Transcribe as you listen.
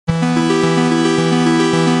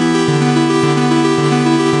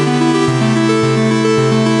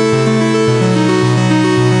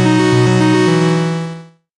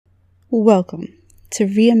Welcome to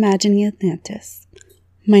Reimagining Atlantis.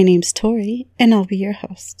 My name's Tori, and I'll be your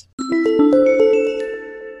host.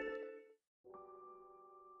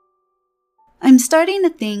 I'm starting to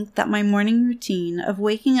think that my morning routine of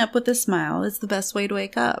waking up with a smile is the best way to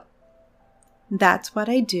wake up. That's what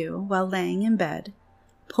I do while laying in bed,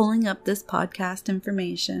 pulling up this podcast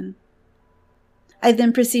information. I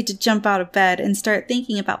then proceed to jump out of bed and start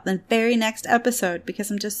thinking about the very next episode because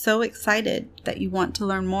I'm just so excited that you want to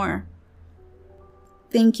learn more.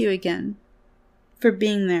 Thank you again for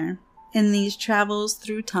being there in these travels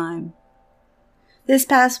through time. This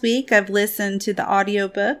past week, I've listened to the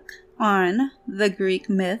audiobook on The Greek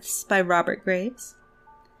Myths by Robert Graves.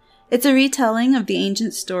 It's a retelling of the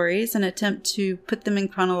ancient stories and attempt to put them in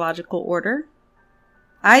chronological order.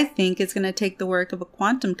 I think it's going to take the work of a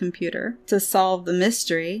quantum computer to solve the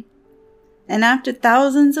mystery. And after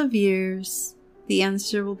thousands of years, the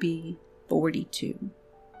answer will be 42.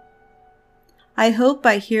 I hope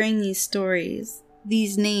by hearing these stories,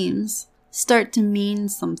 these names start to mean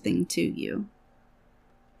something to you.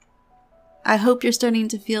 I hope you're starting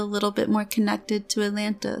to feel a little bit more connected to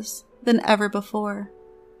Atlantis than ever before.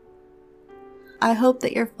 I hope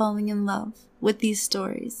that you're falling in love with these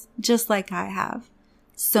stories, just like I have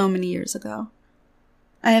so many years ago.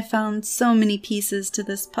 I have found so many pieces to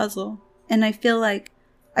this puzzle, and I feel like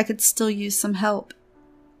I could still use some help.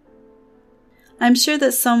 I'm sure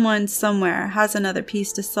that someone somewhere has another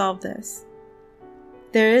piece to solve this.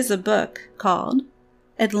 There is a book called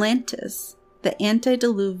Atlantis, the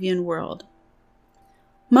Antediluvian World.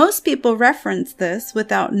 Most people reference this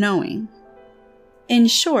without knowing. In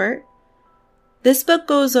short, this book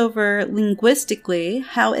goes over linguistically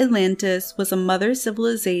how Atlantis was a mother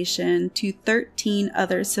civilization to 13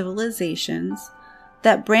 other civilizations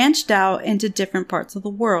that branched out into different parts of the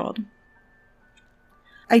world.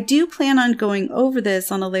 I do plan on going over this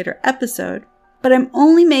on a later episode, but I'm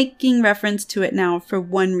only making reference to it now for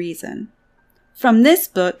one reason. From this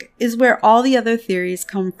book is where all the other theories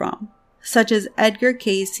come from, such as Edgar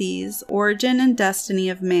Cayce's Origin and Destiny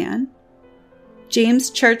of Man, James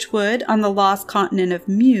Churchward on the lost continent of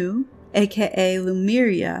Mu, aka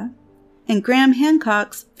Lemuria, and Graham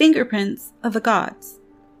Hancock's Fingerprints of the Gods.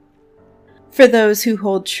 For those who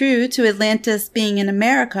hold true to Atlantis being in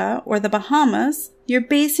America or the Bahamas, you're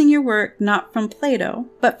basing your work not from Plato,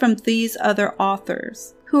 but from these other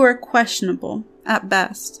authors, who are questionable at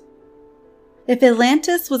best. If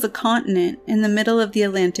Atlantis was a continent in the middle of the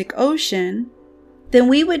Atlantic Ocean, then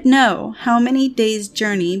we would know how many days'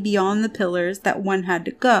 journey beyond the pillars that one had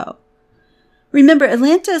to go. Remember,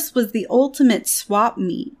 Atlantis was the ultimate swap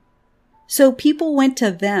meet, so people went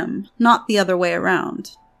to them, not the other way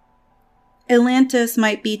around. Atlantis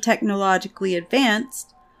might be technologically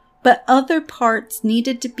advanced, but other parts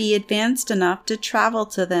needed to be advanced enough to travel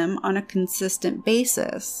to them on a consistent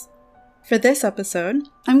basis. For this episode,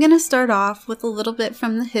 I'm going to start off with a little bit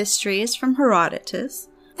from the histories from Herodotus,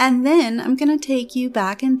 and then I'm going to take you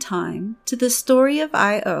back in time to the story of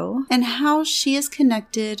Io and how she is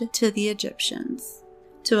connected to the Egyptians.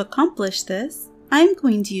 To accomplish this, I'm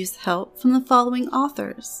going to use help from the following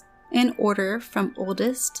authors, in order from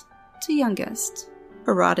oldest to youngest.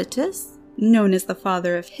 Herodotus, known as the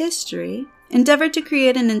father of history, endeavored to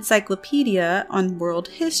create an encyclopedia on world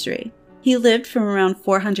history. He lived from around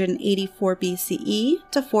 484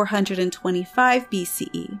 BCE to 425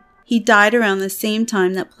 BCE. He died around the same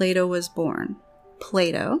time that Plato was born.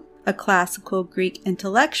 Plato, a classical Greek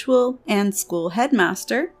intellectual and school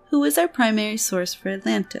headmaster, who is our primary source for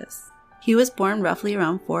Atlantis. He was born roughly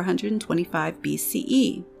around 425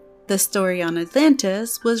 BCE. The story on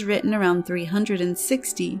Atlantis was written around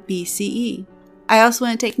 360 BCE. I also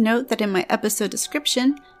want to take note that in my episode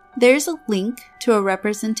description, there's a link to a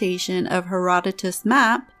representation of Herodotus'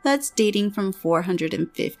 map that's dating from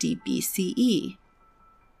 450 BCE.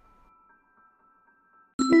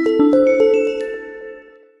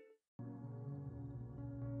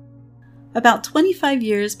 About 25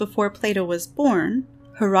 years before Plato was born,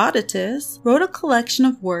 Herodotus wrote a collection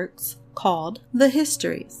of works called the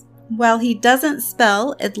Histories. While he doesn't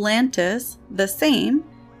spell Atlantis the same,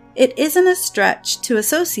 it isn't a stretch to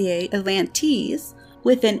associate Atlantis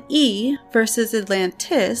with an E versus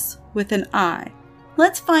Atlantis with an I.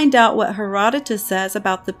 Let's find out what Herodotus says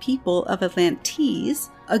about the people of Atlantis.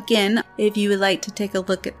 Again, if you would like to take a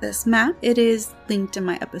look at this map, it is linked in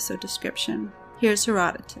my episode description. Here's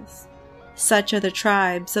Herodotus. Such are the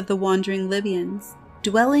tribes of the wandering Libyans,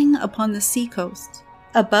 dwelling upon the seacoast.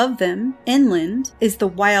 Above them, inland, is the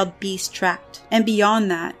wild beast tract, and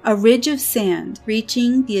beyond that, a ridge of sand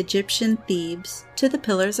reaching the Egyptian Thebes to the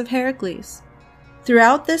Pillars of Heracles.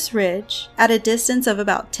 Throughout this ridge, at a distance of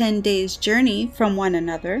about 10 days' journey from one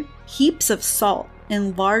another, heaps of salt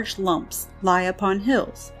in large lumps lie upon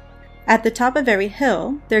hills. At the top of every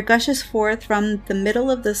hill, there gushes forth from the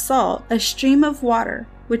middle of the salt a stream of water,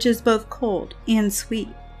 which is both cold and sweet.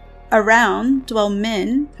 Around dwell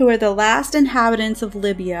men who are the last inhabitants of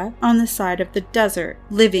Libya on the side of the desert,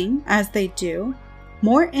 living, as they do,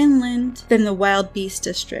 more inland than the wild beast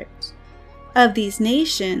district. Of these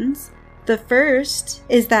nations, the first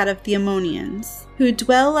is that of the Ammonians, who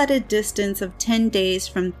dwell at a distance of 10 days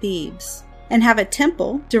from Thebes, and have a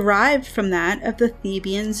temple derived from that of the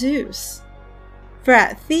Theban Zeus. For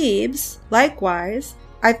at Thebes, likewise,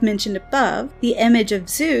 I've mentioned above, the image of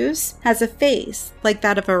Zeus has a face like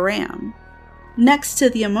that of a ram. Next to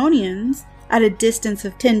the Ammonians, at a distance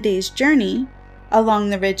of 10 days' journey, along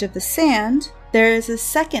the ridge of the sand, there is a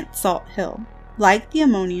second salt hill, like the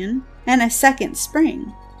Ammonian, and a second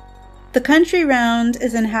spring. The country round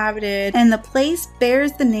is inhabited, and the place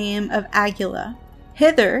bears the name of Agula.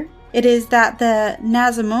 Hither it is that the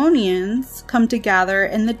Nazamonians come to gather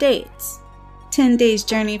in the dates. 10 days'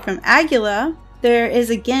 journey from Agula, there is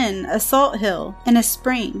again a salt hill and a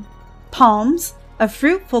spring. Palms, a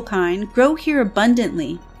fruitful kind, grow here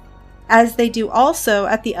abundantly, as they do also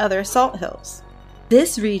at the other salt hills.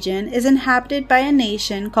 This region is inhabited by a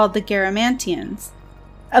nation called the Garamantians,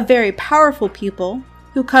 a very powerful people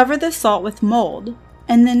who cover the salt with mold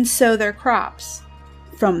and then sow their crops.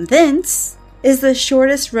 From thence is the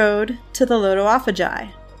shortest road to the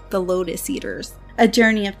Lodophagi, the lotus eaters, a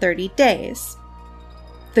journey of 30 days.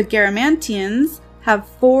 The Garamantians have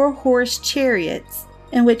 4-horse chariots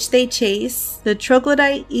in which they chase the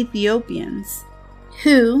troglodyte Ethiopians,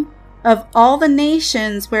 who, of all the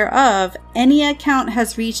nations whereof any account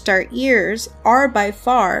has reached our ears, are by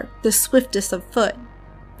far the swiftest of foot.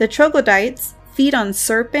 The troglodytes feed on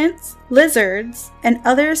serpents, lizards, and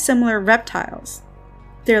other similar reptiles.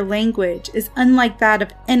 Their language is unlike that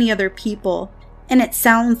of any other people, and it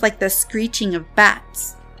sounds like the screeching of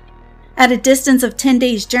bats. At a distance of 10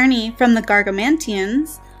 days' journey from the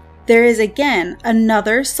Gargamantians, there is again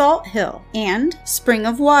another salt hill and spring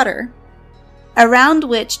of water, around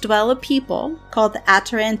which dwell a people called the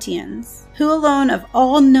Atarantians, who alone of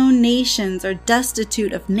all known nations are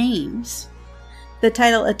destitute of names. The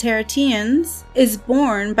title Atarantians is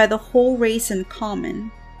borne by the whole race in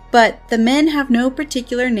common, but the men have no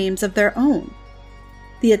particular names of their own.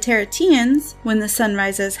 The Atarantians, when the sun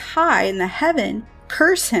rises high in the heaven,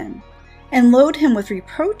 curse him and load him with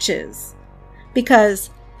reproaches,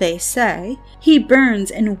 because, they say, he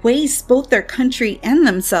burns and wastes both their country and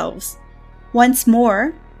themselves. Once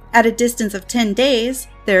more, at a distance of 10 days,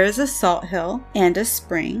 there is a salt hill and a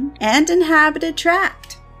spring and inhabited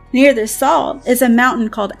tract. Near the salt is a mountain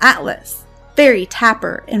called Atlas, very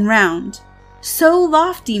tapper and round, so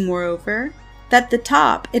lofty, moreover, that the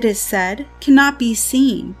top, it is said, cannot be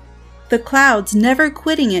seen, the clouds never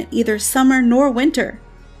quitting it either summer nor winter.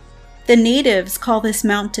 The natives call this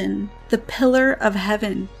mountain the Pillar of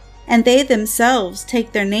Heaven, and they themselves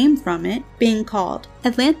take their name from it, being called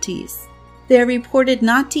Atlantes. They are reported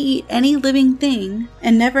not to eat any living thing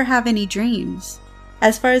and never have any dreams.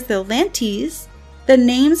 As far as the Atlantes, the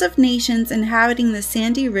names of nations inhabiting the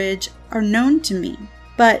sandy ridge are known to me,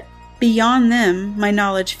 but beyond them my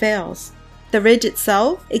knowledge fails. The ridge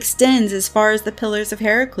itself extends as far as the Pillars of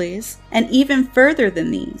Heracles, and even further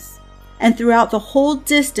than these. And throughout the whole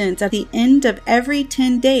distance, at the end of every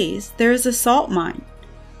 10 days, there is a salt mine,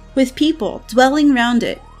 with people dwelling round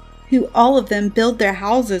it, who all of them build their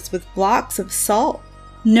houses with blocks of salt.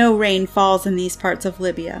 No rain falls in these parts of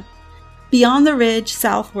Libya. Beyond the ridge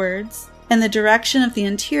southwards, and the direction of the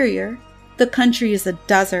interior, the country is a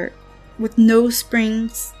desert, with no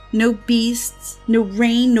springs, no beasts, no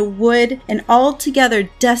rain, no wood, and altogether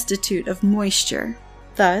destitute of moisture.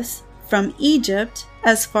 Thus, from Egypt,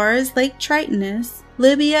 as far as Lake Tritonus,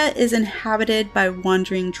 Libya is inhabited by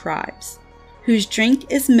wandering tribes, whose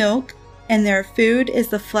drink is milk, and their food is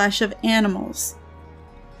the flesh of animals.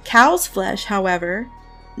 Cow's flesh, however,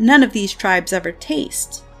 none of these tribes ever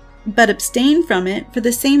taste, but abstain from it for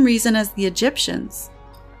the same reason as the Egyptians.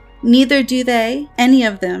 Neither do they, any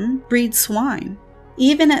of them, breed swine.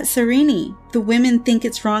 Even at Cyrene, the women think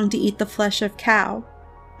it's wrong to eat the flesh of cow,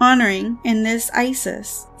 honoring in this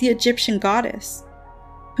Isis, the Egyptian goddess,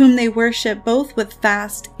 whom they worship both with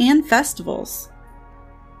fast and festivals.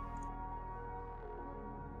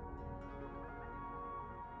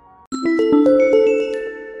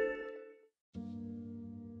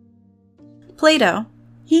 Plato,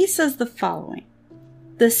 he says the following: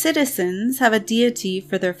 the citizens have a deity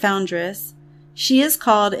for their foundress. She is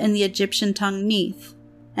called in the Egyptian tongue Neith.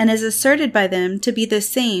 and is asserted by them to be the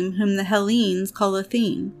same whom the Hellenes call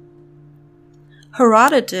Athene.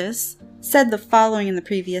 Herodotus said the following in the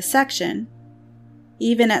previous section: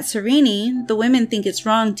 "Even at Cyrene, the women think it's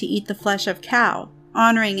wrong to eat the flesh of cow,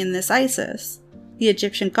 honoring in this Isis, the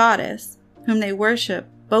Egyptian goddess, whom they worship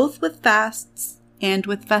both with fasts and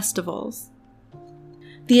with festivals."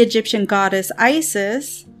 The Egyptian goddess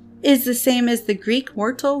Isis is the same as the Greek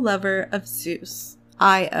mortal lover of Zeus,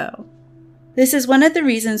 Io. This is one of the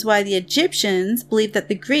reasons why the Egyptians believed that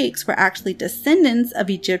the Greeks were actually descendants of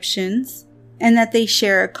Egyptians and that they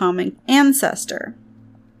share a common ancestor.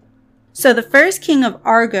 So the first king of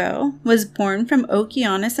Argo was born from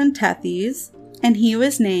Oceanus and Tethys, and he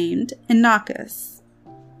was named Inachus.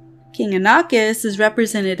 King Inachus is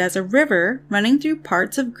represented as a river running through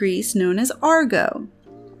parts of Greece known as Argo.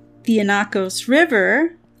 The Inachos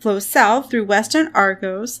River flows south through western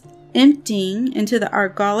Argos, emptying into the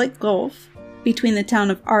Argolic Gulf between the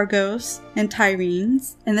town of Argos and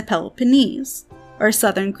Tyrenes and the Peloponnese, or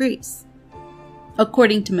southern Greece.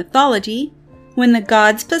 According to mythology, when the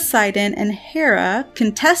gods Poseidon and Hera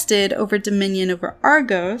contested over dominion over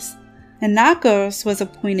Argos, Inachos was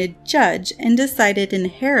appointed judge and decided in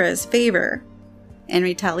Hera's favor. In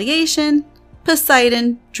retaliation,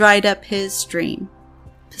 Poseidon dried up his stream.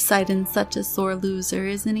 Poseidon's such a sore loser,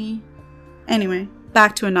 isn't he? Anyway,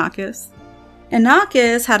 back to Inachus.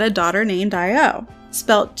 Inachus had a daughter named Io,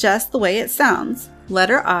 spelt just the way it sounds,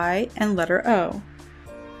 letter I and letter O.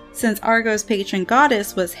 Since Argo's patron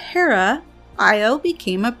goddess was Hera, Io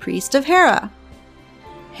became a priest of Hera.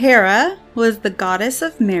 Hera was the goddess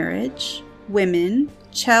of marriage, women,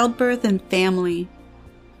 childbirth, and family.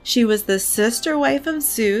 She was the sister wife of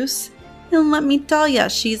Zeus, and let me tell ya,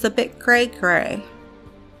 she's a bit cray-cray.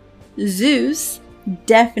 Zeus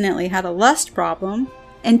definitely had a lust problem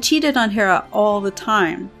and cheated on Hera all the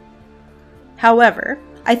time. However,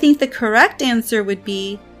 I think the correct answer would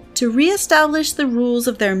be to re-establish the rules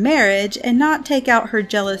of their marriage and not take out her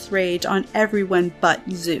jealous rage on everyone but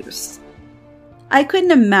Zeus. I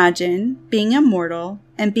couldn't imagine being immortal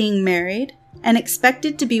and being married and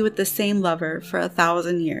expected to be with the same lover for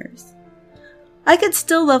 1,000 years. I could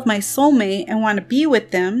still love my soulmate and want to be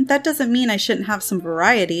with them. That doesn't mean I shouldn't have some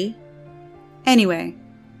variety. Anyway,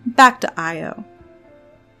 back to Io.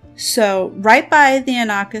 So, right by the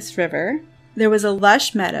Inachus River, there was a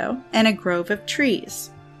lush meadow and a grove of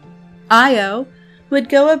trees. Io would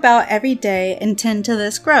go about every day and tend to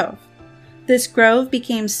this grove. This grove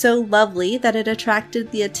became so lovely that it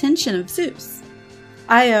attracted the attention of Zeus.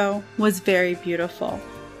 Io was very beautiful,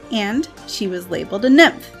 and she was labeled a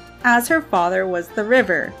nymph, as her father was the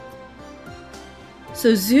river.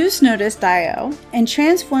 So Zeus noticed Io and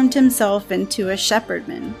transformed himself into a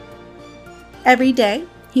shepherdman. Every day,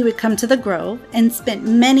 he would come to the grove and spent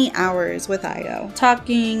many hours with Io,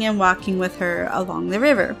 talking and walking with her along the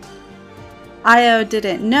river. Io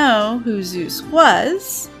didn't know who Zeus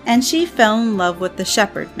was, and she fell in love with the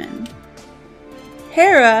shepherdman.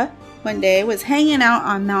 Hera, one day, was hanging out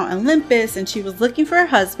on Mount Olympus and she was looking for her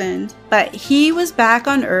husband, but he was back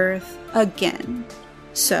on Earth again.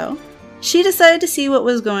 So, she decided to see what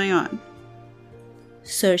was going on.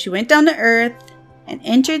 So she went down to Earth and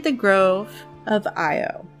entered the grove of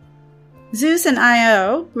Io. Zeus and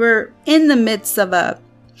Io were in the midst of a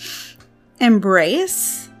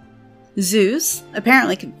embrace. Zeus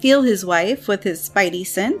apparently could feel his wife with his spidey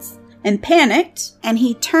sense and panicked, and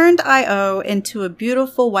he turned Io into a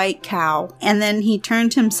beautiful white cow, and then he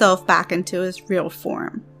turned himself back into his real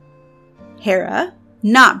form. Hera,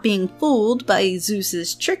 not being fooled by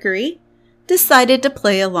Zeus's trickery, decided to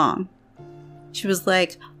play along. She was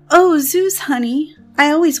like, "Oh, Zeus, honey,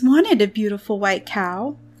 I always wanted a beautiful white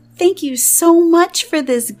cow. Thank you so much for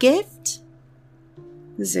this gift."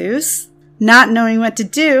 Zeus, not knowing what to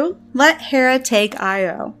do, let Hera take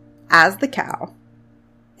Io as the cow.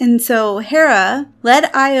 And so Hera led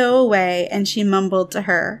Io away and she mumbled to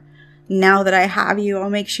her, "Now that I have you, I'll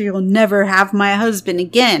make sure you'll never have my husband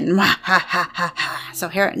again." So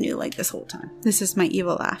Hera knew like this whole time. This is my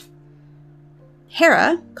evil laugh.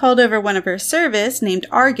 Hera called over one of her servants named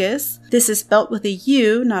Argus. This is spelt with a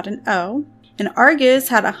U, not an O. And Argus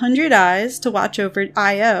had 100 eyes to watch over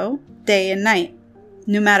Io day and night.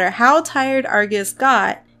 No matter how tired Argus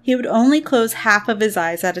got, he would only close half of his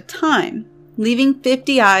eyes at a time, leaving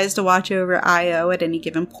 50 eyes to watch over Io at any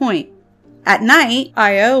given point. At night,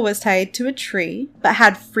 Io was tied to a tree, but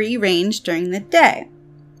had free range during the day.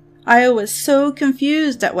 Io was so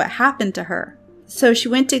confused at what happened to her. So she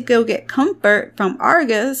went to go get comfort from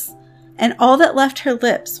Argus, and all that left her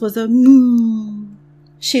lips was a moo.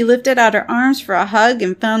 She lifted out her arms for a hug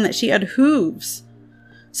and found that she had hooves.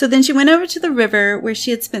 So then she went over to the river where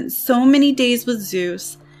she had spent so many days with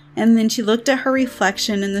Zeus, and then she looked at her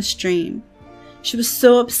reflection in the stream. She was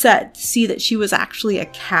so upset to see that she was actually a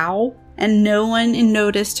cow, and no one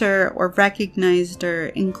noticed her or recognized her,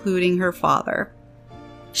 including her father.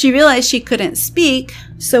 She realized she couldn't speak,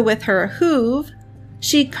 so with her hoof,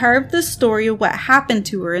 she carved the story of what happened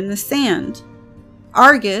to her in the sand.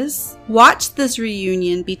 Argus watched this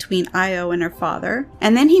reunion between Io and her father,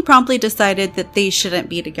 and then he promptly decided that they shouldn't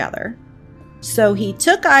be together. So he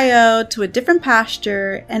took Io to a different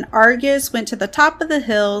pasture, and Argus went to the top of the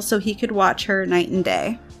hill so he could watch her night and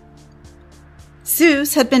day.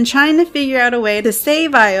 Zeus had been trying to figure out a way to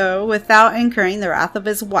save Io without incurring the wrath of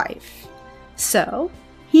his wife. So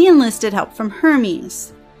he enlisted help from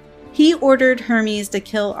Hermes. He ordered Hermes to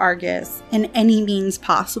kill Argus in any means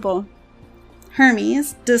possible.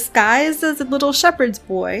 Hermes, disguised as a little shepherd's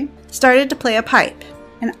boy, started to play a pipe,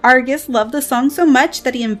 and Argus loved the song so much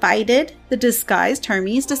that he invited the disguised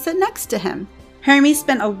Hermes to sit next to him. Hermes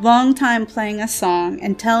spent a long time playing a song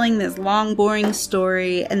and telling this long, boring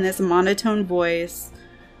story in this monotone voice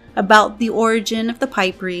about the origin of the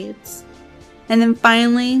pipe reeds. And then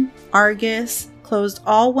finally, Argus closed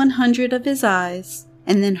all 100 of his eyes,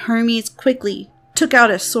 and then Hermes quickly took out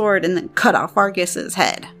his sword and then cut off Argus's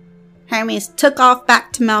head. Hermes took off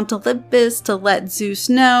back to Mount Olympus to let Zeus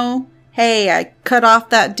know, hey, I cut off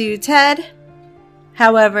that dude's head.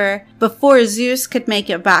 However, before Zeus could make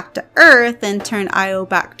it back to Earth and turn Io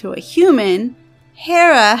back to a human,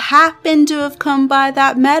 Hera happened to have come by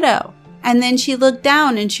that meadow. And then she looked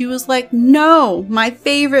down and she was like, no, my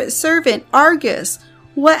favorite servant, Argus,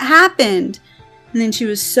 what happened? And then she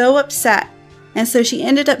was so upset. And so she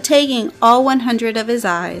ended up taking all 100 of his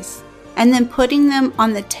eyes and then putting them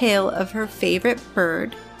on the tail of her favorite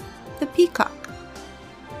bird, the peacock.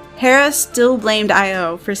 Hera still blamed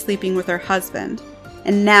Io for sleeping with her husband,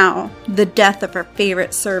 and now the death of her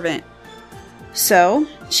favorite servant. So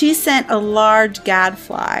she sent a large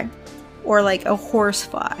gadfly, or like a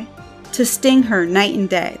horsefly, to sting her night and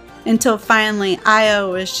day, until finally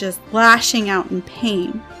Io was just lashing out in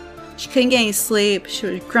pain. She couldn't get any sleep, she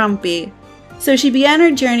was grumpy. So she began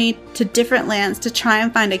her journey to different lands to try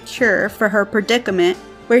and find a cure for her predicament,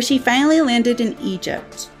 where she finally landed in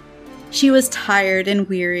Egypt. She was tired and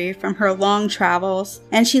weary from her long travels,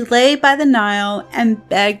 and she lay by the Nile and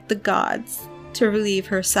begged the gods to relieve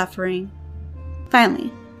her suffering.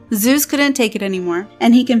 Finally, Zeus couldn't take it anymore,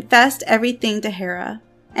 and he confessed everything to Hera,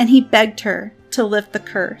 and he begged her to lift the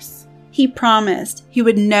curse. He promised he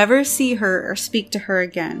would never see her or speak to her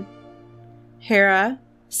again. Hera,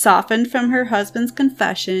 softened from her husband's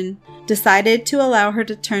confession, decided to allow her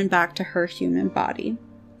to turn back to her human body.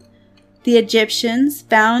 The Egyptians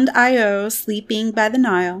found Io sleeping by the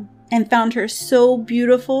Nile and found her so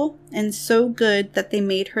beautiful and so good that they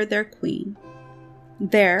made her their queen.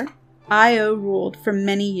 There, Io ruled for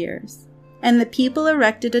many years, and the people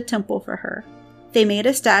erected a temple for her. They made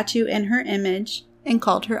a statue in her image and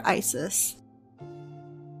called her Isis.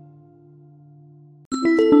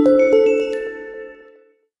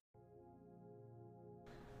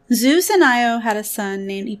 Zeus and Io had a son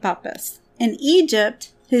named Epaphus. In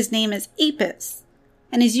Egypt, his name is Apis,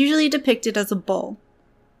 and is usually depicted as a bull.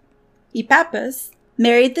 Epaphus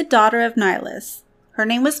married the daughter of Nilus. Her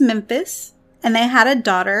name was Memphis, and they had a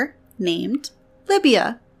daughter named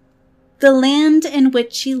Libya. The land in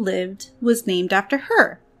which she lived was named after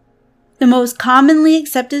her. The most commonly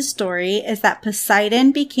accepted story is that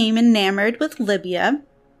Poseidon became enamored with Libya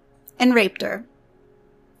and raped her.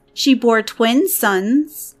 She bore twin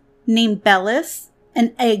sons named Belus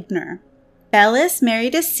and Aegner. Belus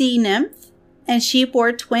married a sea nymph, and she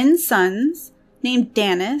bore twin sons named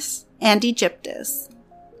Danis and Aegyptus.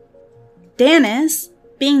 Danis,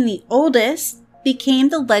 being the oldest, became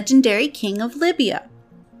the legendary king of Libya.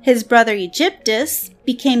 His brother Aegyptus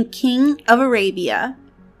became king of Arabia.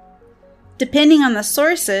 Depending on the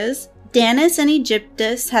sources, Danis and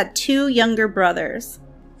Aegyptus had two younger brothers,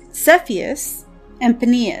 Cepheus and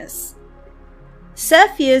Peneus.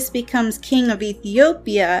 Cepheus becomes king of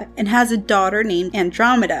Ethiopia and has a daughter named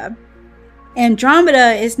Andromeda.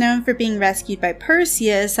 Andromeda is known for being rescued by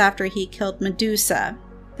Perseus after he killed Medusa.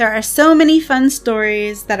 There are so many fun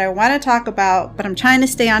stories that I want to talk about, but I'm trying to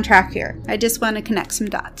stay on track here. I just want to connect some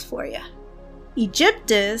dots for you.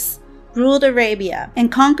 Aegyptus ruled Arabia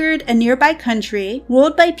and conquered a nearby country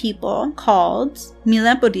ruled by people called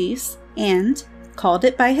Melempodis and called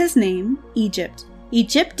it by his name, Egypt.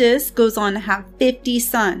 Aegyptus goes on to have 50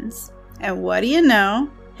 sons. And what do you know?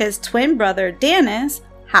 His twin brother Danis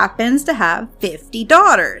happens to have 50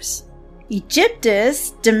 daughters.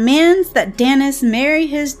 Aegyptus demands that Danis marry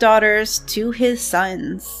his daughters to his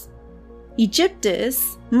sons.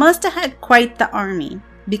 Aegyptus must have had quite the army,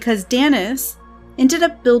 because Danis ended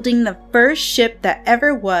up building the first ship that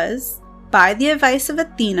ever was, by the advice of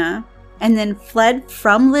Athena, and then fled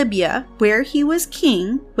from Libya, where he was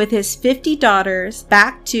king, with his 50 daughters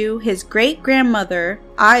back to his great-grandmother,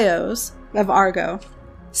 Ios of Argo.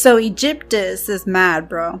 So Aegyptus is mad,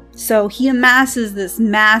 bro. So he amasses this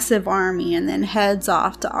massive army and then heads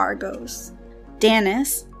off to Argos.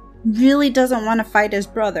 Danis really doesn't want to fight his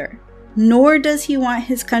brother, nor does he want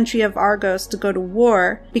his country of Argos to go to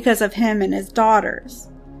war because of him and his daughters.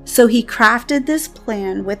 So he crafted this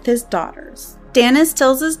plan with his daughters. Danis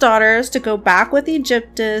tells his daughters to go back with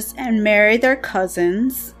Aegyptus and marry their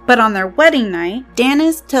cousins, but on their wedding night,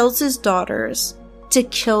 Danis tells his daughters to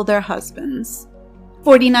kill their husbands.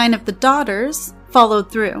 49 of the daughters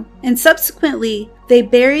followed through, and subsequently they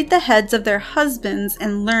buried the heads of their husbands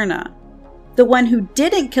in Lerna. The one who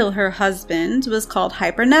didn't kill her husband was called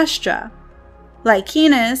Hypernestra.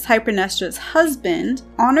 Lycaeus, Hypernestra's husband,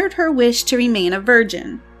 honored her wish to remain a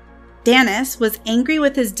virgin. Danis was angry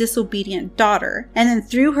with his disobedient daughter and then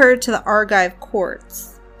threw her to the Argive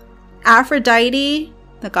courts. Aphrodite,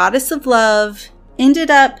 the goddess of love, ended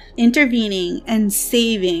up intervening and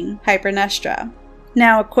saving Hypernestra.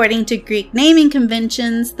 Now, according to Greek naming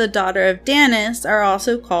conventions, the daughter of Danis are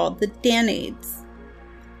also called the Danaids.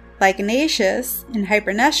 Lycaeus and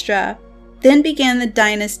Hypernestra then began the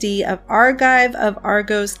dynasty of Argive of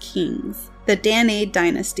Argos kings, the Danaid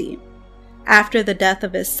dynasty. After the death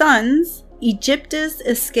of his sons, Aegyptus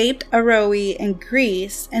escaped Aroe in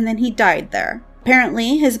Greece, and then he died there.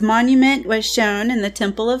 Apparently, his monument was shown in the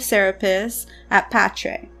Temple of Serapis at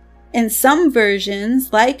Patre. In some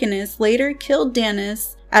versions, Lycaeus later killed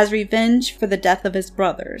Danis as revenge for the death of his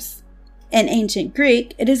brothers. In ancient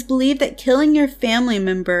Greek, it is believed that killing your family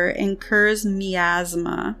member incurs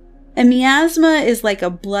miasma. A miasma is like a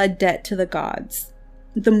blood debt to the gods.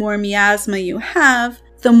 The more miasma you have,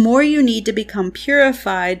 the more you need to become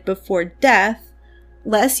purified before death,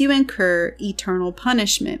 lest you incur eternal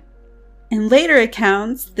punishment. In later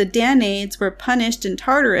accounts, the Danaids were punished in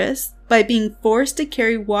Tartarus by being forced to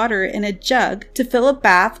carry water in a jug to fill a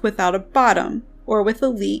bath without a bottom, or with a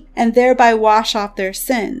leak, and thereby wash off their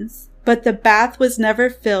sins. But the bath was never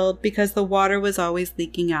filled because the water was always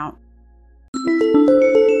leaking out.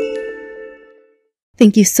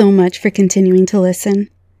 Thank you so much for continuing to listen.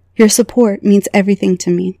 Your support means everything to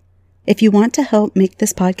me. If you want to help make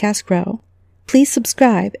this podcast grow, please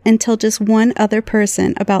subscribe and tell just one other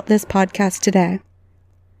person about this podcast today.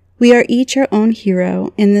 We are each our own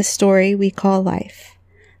hero in this story we call life.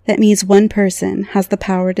 That means one person has the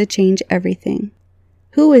power to change everything.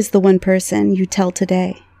 Who is the one person you tell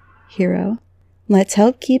today, hero? Let's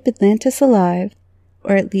help keep Atlantis alive,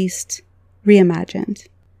 or at least reimagined.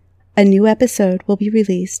 A new episode will be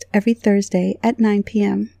released every Thursday at 9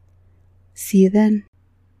 p.m. See you then.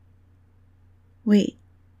 Wait,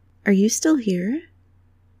 are you still here?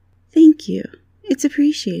 Thank you. It's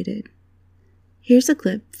appreciated. Here's a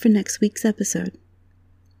clip for next week's episode.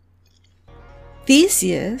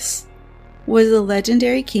 Theseus was a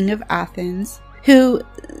legendary king of Athens who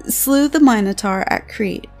slew the Minotaur at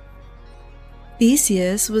Crete.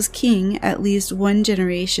 Theseus was king at least one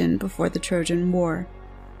generation before the Trojan War.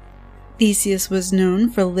 Theseus was known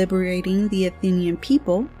for liberating the Athenian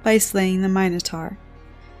people by slaying the Minotaur.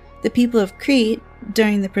 The people of Crete,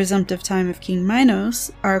 during the presumptive time of King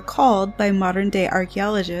Minos, are called by modern-day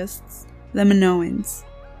archaeologists the Minoans.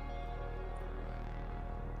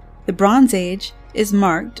 The Bronze Age is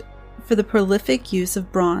marked for the prolific use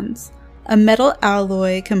of bronze, a metal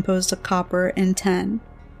alloy composed of copper and tin.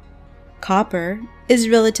 Copper is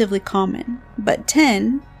relatively common, but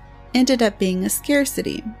tin ended up being a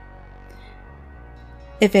scarcity.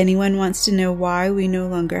 If anyone wants to know why we no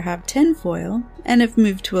longer have tinfoil and have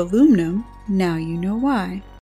moved to aluminum, now you know why.